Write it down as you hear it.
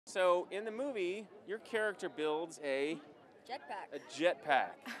So in the movie, your character builds a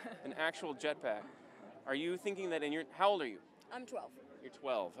jetpack, an actual jetpack. Are you thinking that how old are you? I'm 12. You're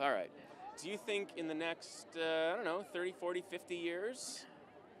 12, all right. Do you think in the next, I don't know, 30, 40, 50 years,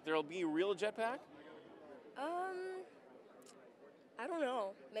 there'll be a real jetpack? I don't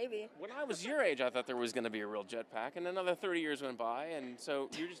know, maybe. When I was your age, I thought there was going to be a real jetpack, and another 30 years went by, and so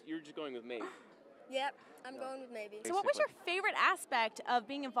you're just going with maybe. Yep, I'm going with maybe. So what was your favorite aspect of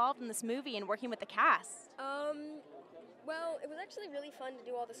being involved in this movie and working with the cast? Well, it was actually really fun to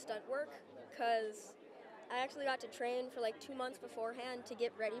do all the stunt work, because I actually got to train for like 2 months beforehand to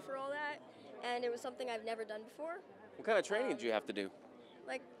get ready for all that, and it was something I've never done before. What kind of training did you have to do?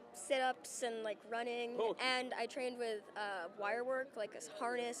 Like sit-ups and like running, and I trained with wire work, like a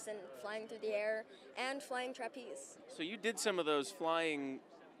harness and flying through the air, and flying trapeze. So you did some of those flying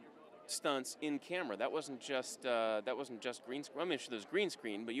stunts in camera. That wasn't just green screen. I mean, sure, there was green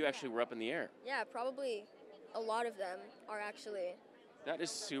screen, but you actually were up in the air. Yeah, probably a lot of them are actually. That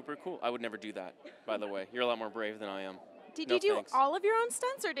is super cool. I would never do that, by the way. You're a lot more brave than I am. Did you do all of your own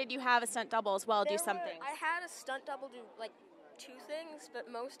stunts, or did you have a stunt double as well do something? I had a stunt double do like 2 things,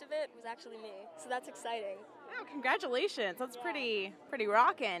 but most of it was actually me. So that's exciting. Oh, congratulations. That's pretty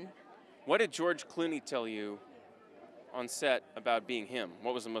rockin'. What did George Clooney tell you on set about being him?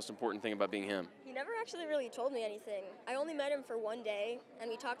 What was the most important thing about being him? He never actually really told me anything. I only met him for 1 day, and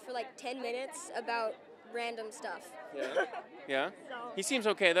we talked for like 10 minutes about random stuff. Yeah? Yeah? He seems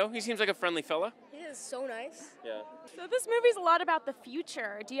okay, though. He seems like a friendly fella. He is so nice. Yeah. So this movie's a lot about the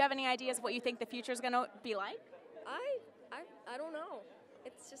future. Do you have any ideas of what you think the future's going to be like? I don't know.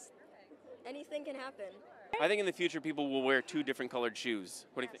 It's just anything can happen. I think in the future people will wear 2 different colored shoes.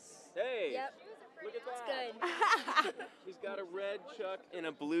 What do you think? Hey! Yep. Look at that. That's good. He's got a red Chuck and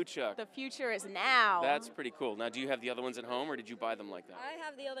a blue Chuck. The future is now. That's pretty cool. Now, do you have the other ones at home, or did you buy them like that? I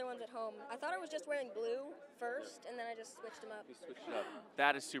have the other ones at home. I thought I was just wearing blue first, and then I just switched them up. You switched it up.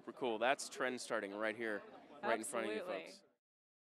 That is super cool. That's trend starting right here, right in front of you folks.